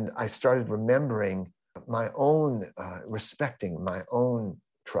 And I started remembering my own, respecting my own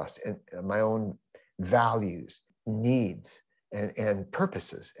trust and my own values, needs, and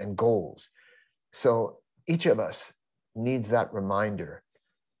purposes and goals. So each of us needs that reminder.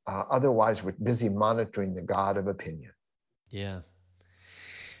 Otherwise, we're busy monitoring the God of opinion. Yeah.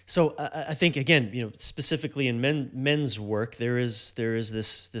 So I think again, specifically in men's work, there is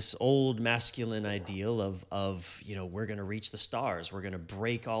this old masculine ideal of we're going to reach the stars, we're going to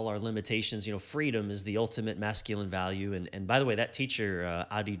break all our limitations. Freedom is the ultimate masculine value. And by the way, that teacher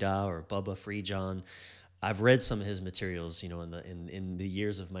Adida or Bubba Free-John, I've read some of his materials, in the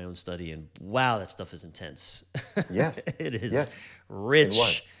years of my own study, and wow, that stuff is intense. Yes, it is yes.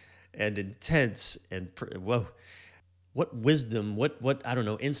 rich and intense and whoa. What wisdom, what I don't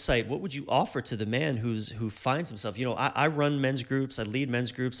know, insight, what would you offer to the man who finds himself? I run men's groups, I lead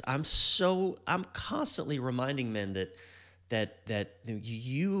men's groups. I'm constantly reminding men that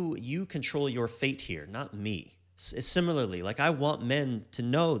you control your fate here, not me. Similarly, like I want men to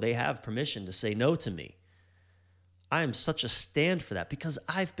know they have permission to say no to me. I am such a stand for that because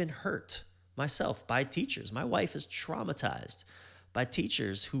I've been hurt myself by teachers. My wife is traumatized by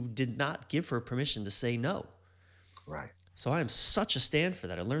teachers who did not give her permission to say no. Right. So I am such a stand for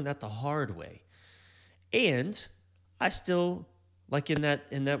that. I learned that the hard way. And I still Like in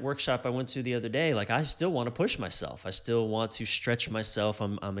that workshop I went to the other day, like I still want to push myself. I still want to stretch myself.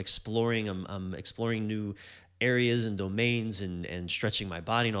 I'm exploring. I'm exploring new areas and domains and stretching my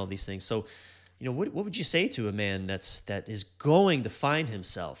body and all these things. So, what would you say to a man that is going to find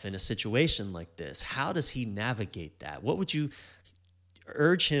himself in a situation like this? How does he navigate that? What would you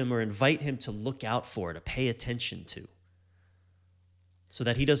urge him or invite him to look out for, to pay attention to, so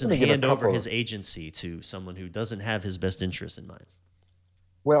that he doesn't Let me give a hand over couple. his agency to someone who doesn't have his best interest in mind?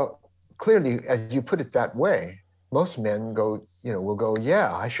 Well, clearly, as you put it that way, most men go, will go,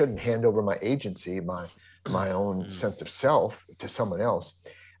 yeah, I shouldn't hand over my agency, my own sense of self to someone else.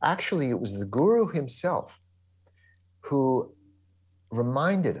 Actually, it was the guru himself who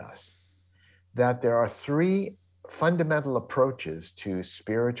reminded us that there are three fundamental approaches to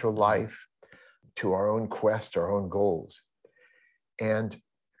spiritual life, to our own quest, our own goals. And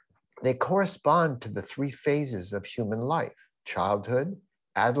they correspond to the three phases of human life: childhood,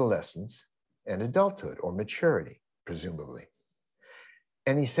 adolescence, and adulthood or maturity, presumably.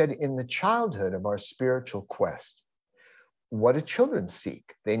 And he said, in the childhood of our spiritual quest, what do children seek?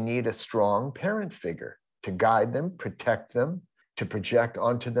 They need a strong parent figure to guide them, protect them, to project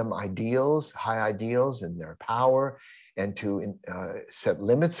onto them ideals, high ideals and their power, and to set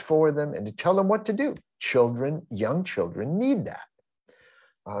limits for them and to tell them what to do. Young children need that.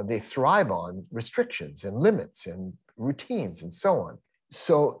 They thrive on restrictions and limits and routines and so on.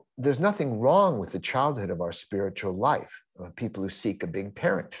 So there's nothing wrong with the childhood of our spiritual life, people who seek a big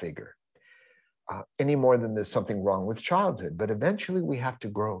parent figure, any more than there's something wrong with childhood. But eventually we have to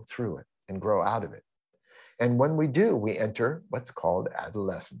grow through it and grow out of it. And when we do, we enter what's called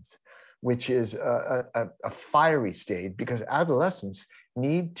adolescence, which is a fiery stage, because adolescents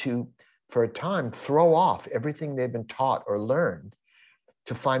need to, for a time, throw off everything they've been taught or learned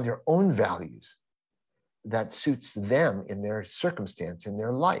to find their own values that suits them in their circumstance, in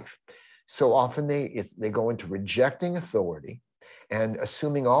their life. So often they go into rejecting authority and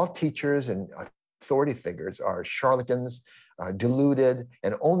assuming all teachers and authority figures are charlatans, deluded,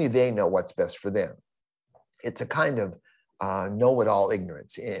 and only they know what's best for them. It's a kind of know-it-all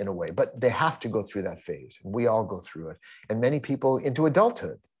ignorance in a way, but they have to go through that phase. We all go through it. And many people into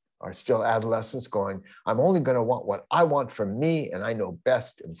adulthood are still adolescents going, I'm only going to want what I want from me, and I know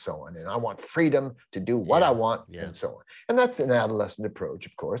best, and so on. And I want freedom to do what I want, and so on. And that's an adolescent approach,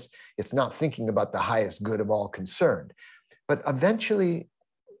 of course. It's not thinking about the highest good of all concerned. But eventually,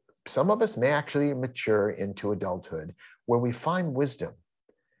 some of us may actually mature into adulthood where we find wisdom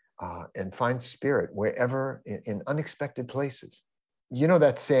and find spirit wherever in unexpected places. You know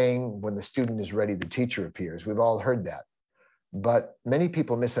that saying, when the student is ready, the teacher appears. We've all heard that. But many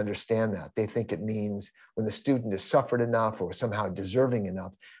people misunderstand that. They think it means when the student has suffered enough or somehow deserving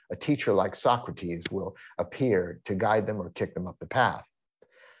enough, a teacher like Socrates will appear to guide them or kick them up the path.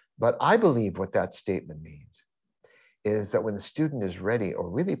 But I believe what that statement means is that when the student is ready or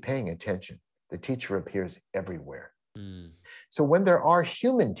really paying attention, the teacher appears everywhere. So when there are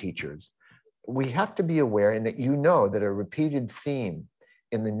human teachers, we have to be aware, and that that a repeated theme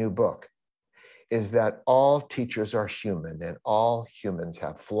in the new book is that all teachers are human and all humans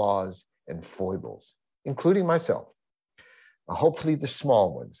have flaws and foibles, including myself. Hopefully the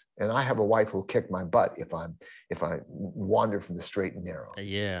small ones. And I have a wife who'll kick my butt if I wander from the straight and narrow.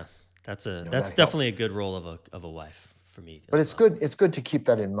 Yeah, that's that definitely helps. a good role of a wife for me. But it's good. It's good to keep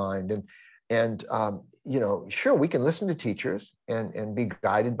that in mind. And sure, we can listen to teachers and be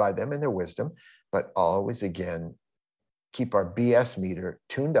guided by them and their wisdom, but always, again, keep our BS meter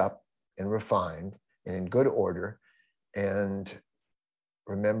tuned up and refined and in good order, and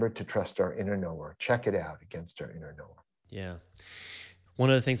remember to trust our inner knower. Check it out against our inner knower. Yeah. One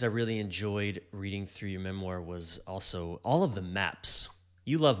of the things I really enjoyed reading through your memoir was also all of the maps.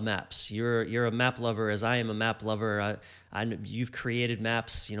 You love maps. You're a map lover, as I am a map lover. You've created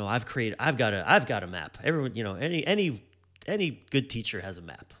maps. I've got a map. Everyone, any good teacher has a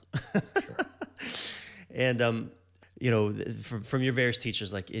map. Sure. And from your various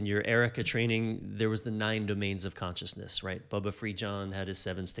teachers, like in your Erica training, there was the 9 domains of consciousness, right? Bubba Free-John had his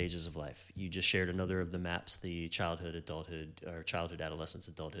 7 stages of life. You just shared another of the maps, the childhood, adulthood, or childhood, adolescence,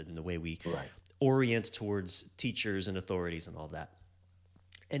 adulthood, and the way we orient towards teachers and authorities and all that.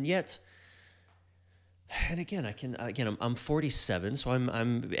 And yet, and again, I'm 47, so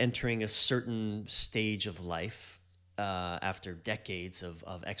I'm entering a certain stage of life after decades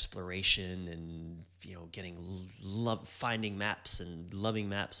of exploration and finding maps and loving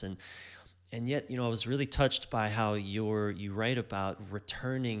maps, and yet I was really touched by how you write about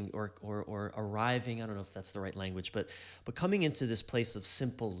returning or arriving. I don't know if that's the right language, but coming into this place of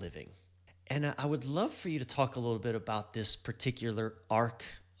simple living. And I would love for you to talk a little bit about this particular arc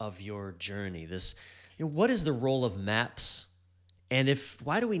of your journey. What is the role of maps? And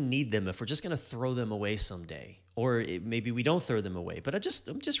why do we need them if we're just going to throw them away someday? Or maybe we don't throw them away. But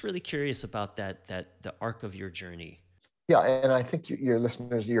I'm just really curious about the arc of your journey. Yeah, and I think your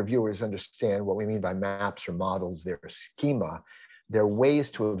listeners, your viewers understand what we mean by maps or models. They're schema. They're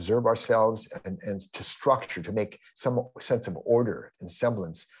ways to observe ourselves and to structure, to make some sense of order and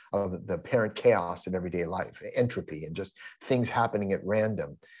semblance of the apparent chaos of everyday life, entropy, and just things happening at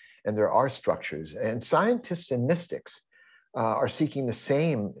random. And there are structures. And scientists and mystics are seeking the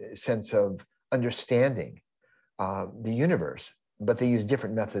same sense of understanding the universe, but they use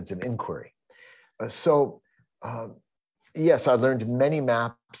different methods of inquiry. So, yes, I learned many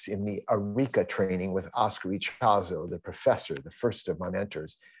maps in the Arica training with Oscar Ichazo, the professor, the first of my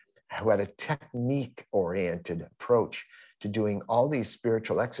mentors, who had a technique-oriented approach to doing all these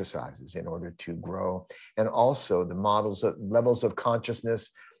spiritual exercises in order to grow, and also the models of levels of consciousness,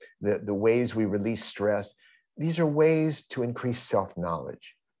 the ways we release stress. These are ways to increase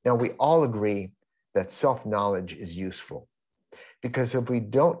self-knowledge. Now, we all agree that self-knowledge is useful, because if we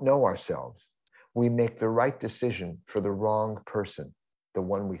don't know ourselves, we make the right decision for the wrong person, the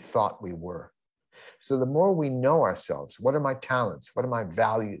one we thought we were. So the more we know ourselves, what are my talents? What are my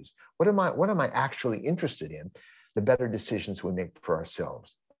values? What am I actually interested in? The better decisions we make for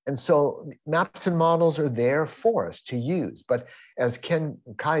ourselves. And so maps and models are there for us to use. But as Ken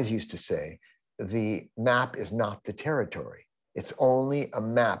Kais used to say, the map is not the territory. It's only a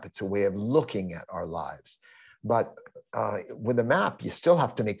map. It's a way of looking at our lives. But with a map, you still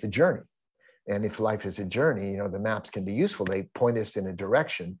have to make the journey. And if life is a journey, the maps can be useful. They point us in a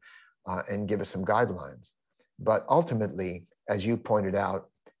direction and give us some guidelines. But ultimately, as you pointed out,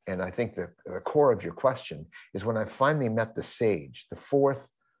 and I think the core of your question is when I finally met the sage, the fourth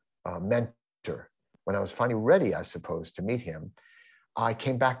mentor, when I was finally ready, I suppose, to meet him, I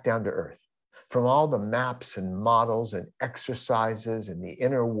came back down to earth. From all the maps and models and exercises and the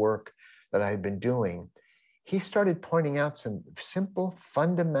inner work that I had been doing, he started pointing out some simple,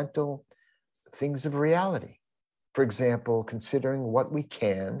 fundamental things of reality. For example, considering what we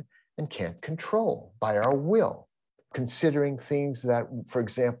can and can't control by our will. Considering things that, for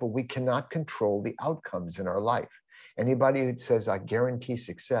example, we cannot control the outcomes in our life. Anybody who says, I guarantee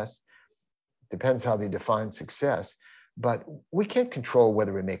success, depends how they define success, but we can't control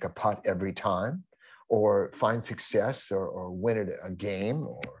whether we make a putt every time or find success or win at a game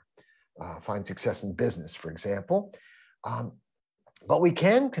or find success in business, for example. But we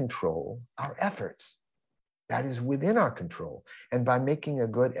can control our efforts. That is within our control. And by making a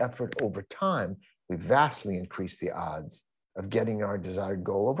good effort over time, we vastly increase the odds of getting our desired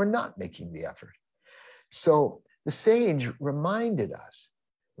goal over not making the effort. So the sage reminded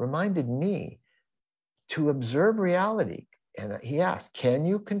me to observe reality. And he asked, can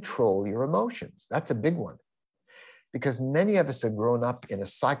you control your emotions? That's a big one. Because many of us have grown up in a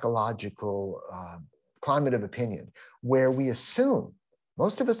psychological climate of opinion where we assume,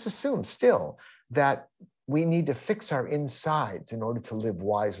 most of us assume still, that we need to fix our insides in order to live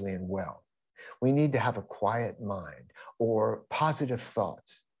wisely and well. We need to have a quiet mind or positive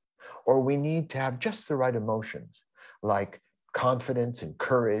thoughts, or we need to have just the right emotions like confidence and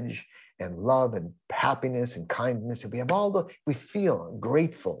courage and love and happiness and kindness. If we have we feel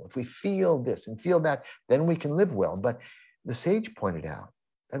grateful, if we feel this and feel that, then we can live well. But the sage pointed out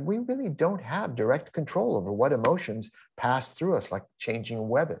that we really don't have direct control over what emotions pass through us, like changing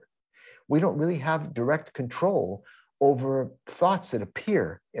weather. We don't really have direct control over thoughts that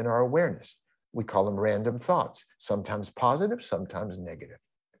appear in our awareness. We call them random thoughts, sometimes positive, sometimes negative.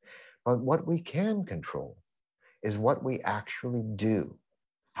 But what we can control is what we actually do,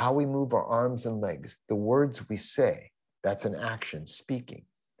 how we move our arms and legs, the words we say. That's an action, speaking.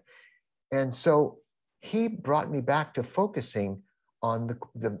 And so he brought me back to focusing on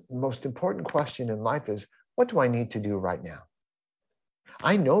the most important question in life is, what do I need to do right now?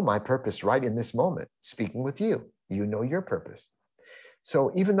 I know my purpose right in this moment, speaking with you. You know your purpose.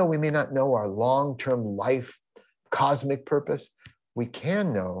 So even though we may not know our long-term life, cosmic purpose, we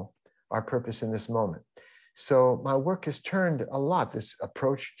can know our purpose in this moment. So my work has turned a lot, this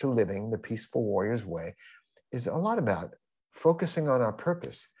approach to living the peaceful warrior's way is a lot about focusing on our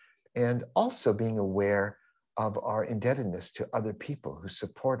purpose and also being aware of our indebtedness to other people who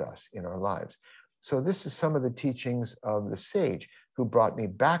support us in our lives. So this is some of the teachings of the sage who brought me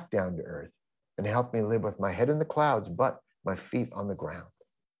back down to earth and helped me live with my head in the clouds, but my feet on the ground.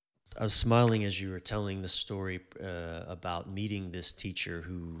 I was smiling as you were telling the story about meeting this teacher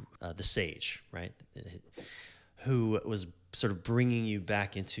the sage, right? who was sort of bringing you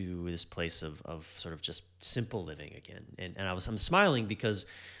back into this place of sort of just simple living again. And I'm smiling because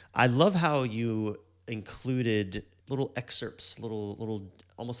I love how you included little excerpts, little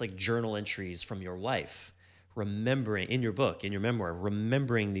almost like journal entries from your wife, remembering in your book, in your memoir,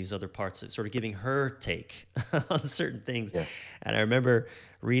 remembering these other parts, of sort of giving her take on certain things. Yeah. And I remember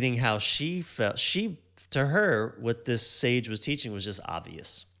reading how she felt, to her, what this sage was teaching was just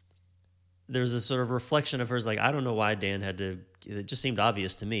obvious. There's a sort of reflection of hers, like, I don't know why Dan had to, it just seemed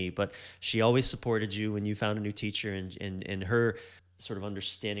obvious to me, but she always supported you when you found a new teacher, and her sort of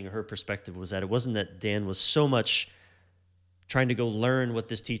understanding of her perspective was that it wasn't that Dan was so much trying to go learn what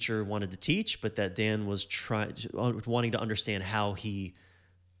this teacher wanted to teach, but that Dan was wanting to understand how he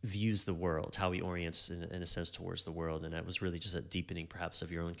views the world, how he orients in a sense towards the world. And that was really just a deepening perhaps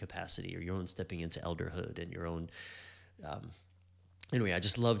of your own capacity, or your own stepping into elderhood, and your own, anyway, I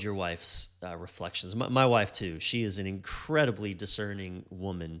just loved your wife's reflections. My wife too, she is an incredibly discerning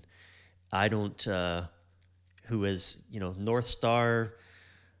woman. I don't, who is, North Star,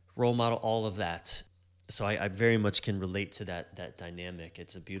 role model, all of that. So I very much can relate to that dynamic.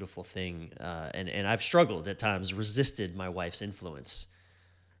 It's a beautiful thing. And I've struggled at times, resisted my wife's influence.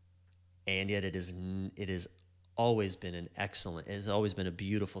 And yet it is always been it has always been a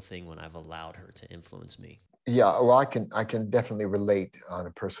beautiful thing when I've allowed her to influence me. Yeah, well, I can definitely relate on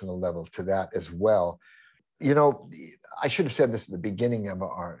a personal level to that as well. I should have said this at the beginning of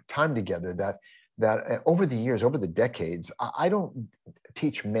our time together, that over the years, over the decades, I don't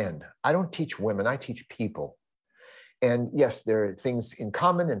teach men. I don't teach women. I teach people. And yes, there are things in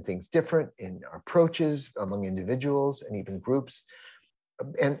common and things different in our approaches among individuals and even groups.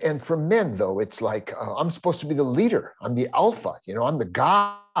 And for men, though, it's like I'm supposed to be the leader. I'm the alpha. I'm the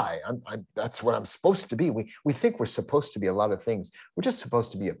guy. That's what I'm supposed to be. We think we're supposed to be a lot of things. We're just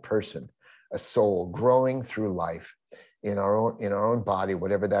supposed to be a person, a soul growing through life in our own body,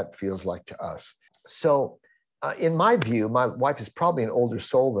 whatever that feels like to us. So, in my view, my wife is probably an older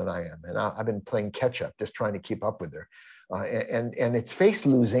soul than I am, and I've been playing catch up, just trying to keep up with her, and it's face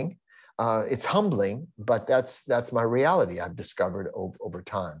losing. It's humbling, but that's my reality I've discovered over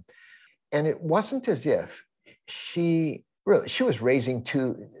time. And it wasn't as if she was raising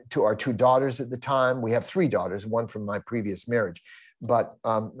our two daughters at the time. We have three daughters, one from my previous marriage, but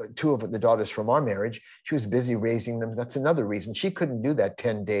two of the daughters from our marriage, she was busy raising them. That's another reason she couldn't do that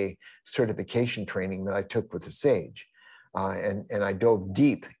 10-day certification training that I took with the Sage. And I dove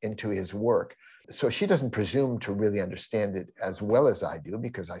deep into his work. So she doesn't presume to really understand it as well as I do,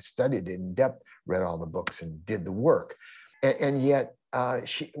 because I studied it in depth, read all the books, and did the work. And yet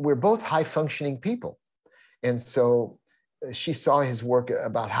we're both high functioning people. And so she saw his work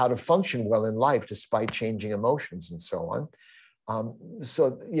about how to function well in life despite changing emotions and so on.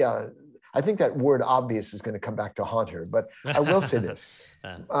 So yeah, I think that word obvious is going to come back to haunt her, but I will say this.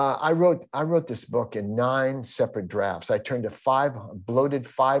 I wrote this book in 9 separate drafts. I turned a bloated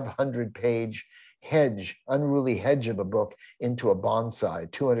 500-page unruly hedge of a book into a bonsai,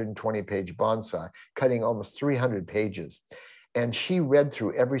 220-page bonsai, cutting almost 300 pages. And she read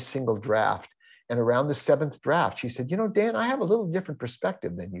through every single draft. And around the 7th draft, she said, Dan, I have a little different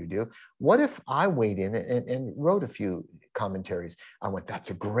perspective than you do. What if I weighed in and wrote a few commentaries? I went, that's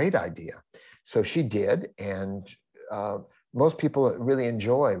a great idea. So she did. And most people really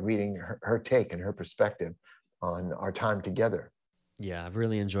enjoy reading her take and her perspective on our time together. Yeah, I've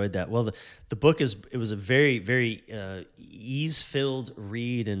really enjoyed that. Well, the book it was a very, very ease-filled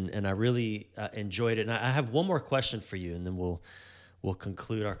read, and I really enjoyed it. And I have one more question for you, and then we'll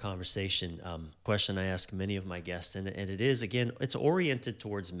conclude our conversation. Question I ask many of my guests, and it is, again, it's oriented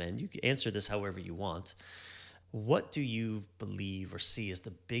towards men. You can answer this however you want. What do you believe or see as the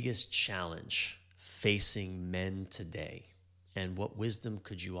biggest challenge facing men today? And what wisdom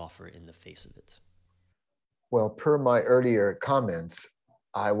could you offer in the face of it? Well, per my earlier comments,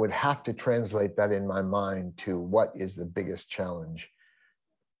 I would have to translate that in my mind to what is the biggest challenge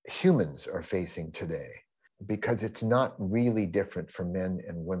humans are facing today, because it's not really different for men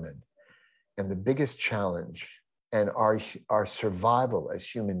and women. And the biggest challenge and our survival as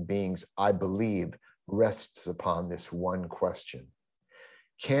human beings, I believe, rests upon this one question.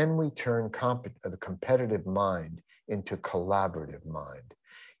 Can we turn the competitive mind into collaborative mind?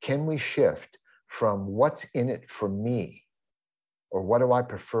 Can we shift from what's in it for me, or what do I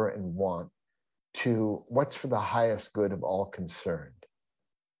prefer and want, to what's for the highest good of all concerned?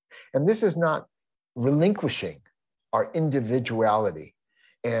 And this is not relinquishing our individuality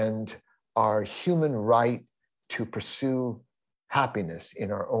and our human right to pursue happiness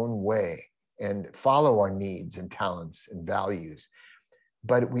in our own way and follow our needs and talents and values.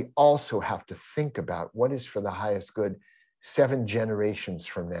 But we also have to think about what is for the highest good 7 generations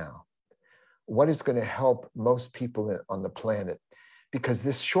from now. What is going to help most people on the planet? Because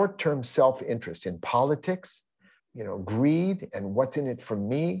this short-term self-interest in politics, greed and what's in it for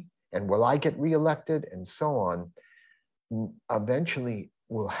me, and will I get reelected, and so on, eventually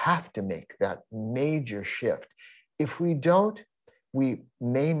we'll have to make that major shift. If we don't, we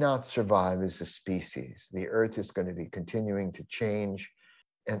may not survive as a species. The Earth is going to be continuing to change.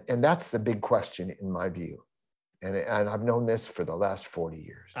 And that's the big question in my view. And I've known this for the last 40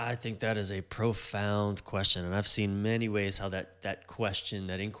 years. I think that is a profound question. And I've seen many ways how that question,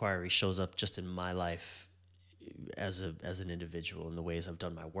 that inquiry shows up just in my life as an individual, in the ways I've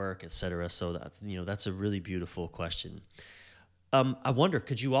done my work, et cetera. So that's a really beautiful question. I wonder,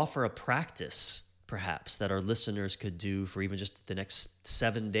 could you offer a practice perhaps that our listeners could do for even just the next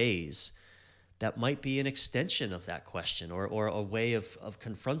 7 days that might be an extension of that question, or a way of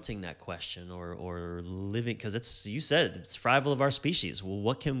confronting that question, or living, because you said it's survival of our species.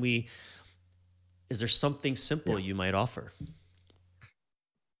 Well, is there something simple you might offer?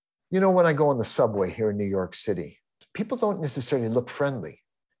 When I go on the subway here in New York City, people don't necessarily look friendly.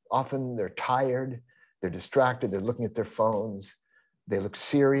 Often they're tired, they're distracted, they're looking at their phones, they look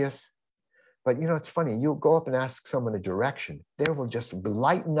serious. But it's funny, you'll go up and ask someone a direction, they will just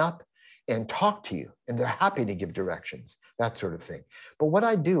lighten up and talk to you, and they're happy to give directions, that sort of thing. But what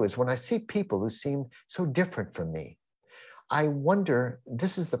I do is when I see people who seem so different from me, I wonder,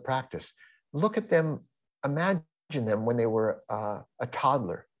 this is the practice, look at them, imagine them when they were a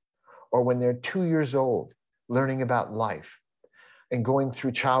toddler, or when they're 2 years old, learning about life and going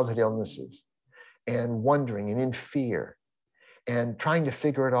through childhood illnesses and wondering and in fear and trying to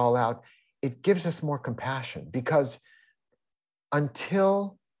figure it all out. It gives us more compassion, because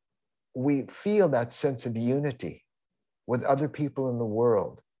until we feel that sense of unity with other people in the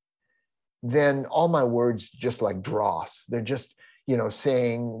world, then all my words just like dross. They're just,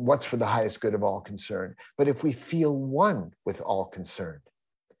 saying what's for the highest good of all concerned. But if we feel one with all concerned,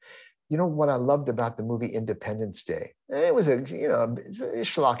 what I loved about the movie Independence Day, it was it's a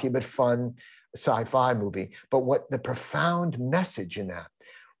schlocky but fun sci-fi movie. But what the profound message in that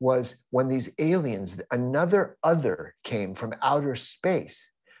was, when these aliens, another other, came from outer space,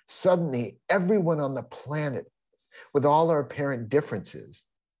 suddenly everyone on the planet, with all our apparent differences,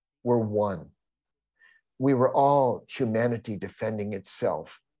 were one. We were all humanity defending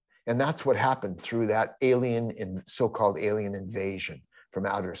itself. And that's what happened through that so-called alien invasion from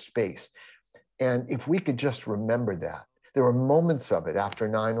outer space. And if we could just remember that, there were moments of it after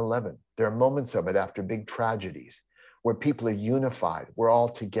 9/11. There are moments of it after big tragedies where people are unified. We're all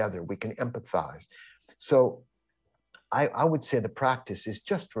together. We can empathize. So I would say the practice is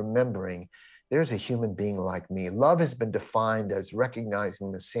just remembering there's a human being like me. Love has been defined as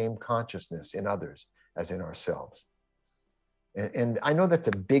recognizing the same consciousness in others as in ourselves. And I know that's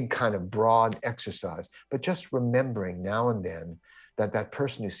a big kind of broad exercise, but just remembering now and then that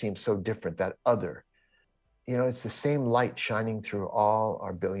person who seems so different, that other, it's the same light shining through all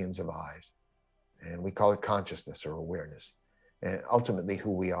our billions of eyes. And we call it consciousness or awareness, and ultimately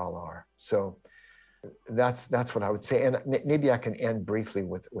who we all are. So that's what I would say. And maybe I can end briefly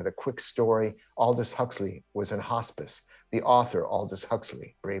with a quick story. Aldous Huxley was in hospice. The author, Aldous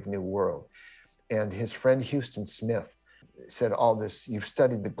Huxley, Brave New World. And his friend Houston Smith said, Aldous, you've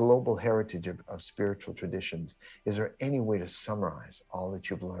studied the global heritage of spiritual traditions. Is there any way to summarize all that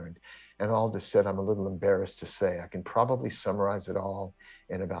you've learned? And Aldous said, I'm a little embarrassed to say, I can probably summarize it all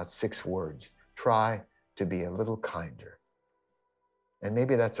in about 6 words. Try to be a little kinder. And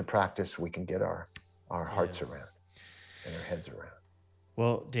maybe that's a practice we can get our hearts around and our heads around.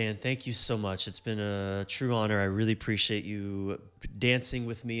 Well, Dan, thank you so much. It's been a true honor. I really appreciate you dancing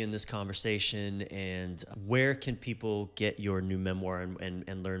with me in this conversation. And where can people get your new memoir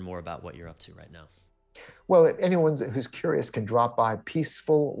and learn more about what you're up to right now? Well, if anyone who's curious can drop by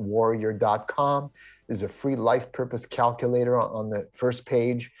peacefulwarrior.com. There's a free life purpose calculator on the first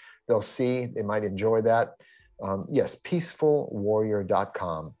page. They'll see, they might enjoy that. Yes,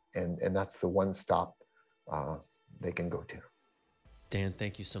 peacefulwarrior.com. And that's the one stop they can go to. Dan,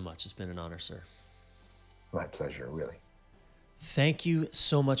 thank you so much. It's been an honor, sir. My pleasure, really. Thank you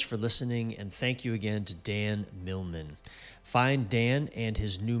so much for listening, and thank you again to Dan Millman. Find Dan and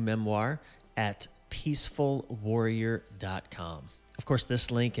his new memoir at peacefulwarrior.com. Of course, this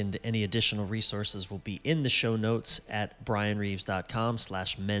link and any additional resources will be in the show notes at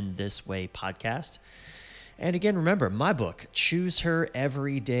brianreeves.com/mendthiswaypodcast. And again, remember my book, Choose Her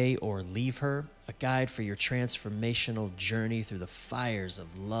Every Day or Leave Her, a guide for your transformational journey through the fires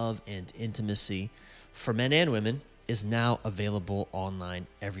of love and intimacy for men and women, is now available online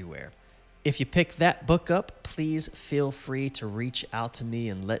everywhere. If you pick that book up, please feel free to reach out to me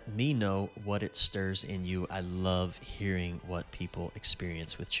and let me know what it stirs in you. I love hearing what people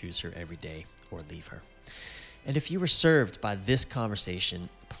experience with Choose Her Every Day or Leave Her. And if you were served by this conversation,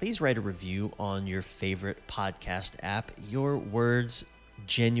 please write a review on your favorite podcast app. Your words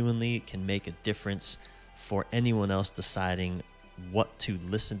genuinely can make a difference for anyone else deciding what to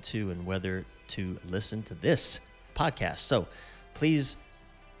listen to and whether to listen to this podcast. So please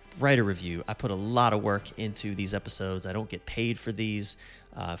write a review. I put a lot of work into these episodes. I don't get paid for these.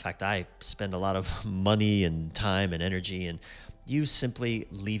 In fact, I spend a lot of money and time and energy, and you simply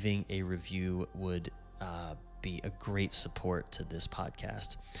leaving a review would be a great support to this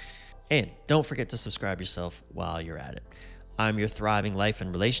podcast. And don't forget to subscribe yourself while you're at it. I'm your thriving life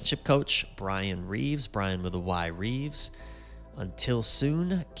and relationship coach, Brian Reeves, Brian with a Y, Reeves. Until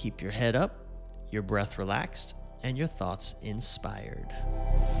soon, keep your head up, your breath relaxed, and your thoughts inspired.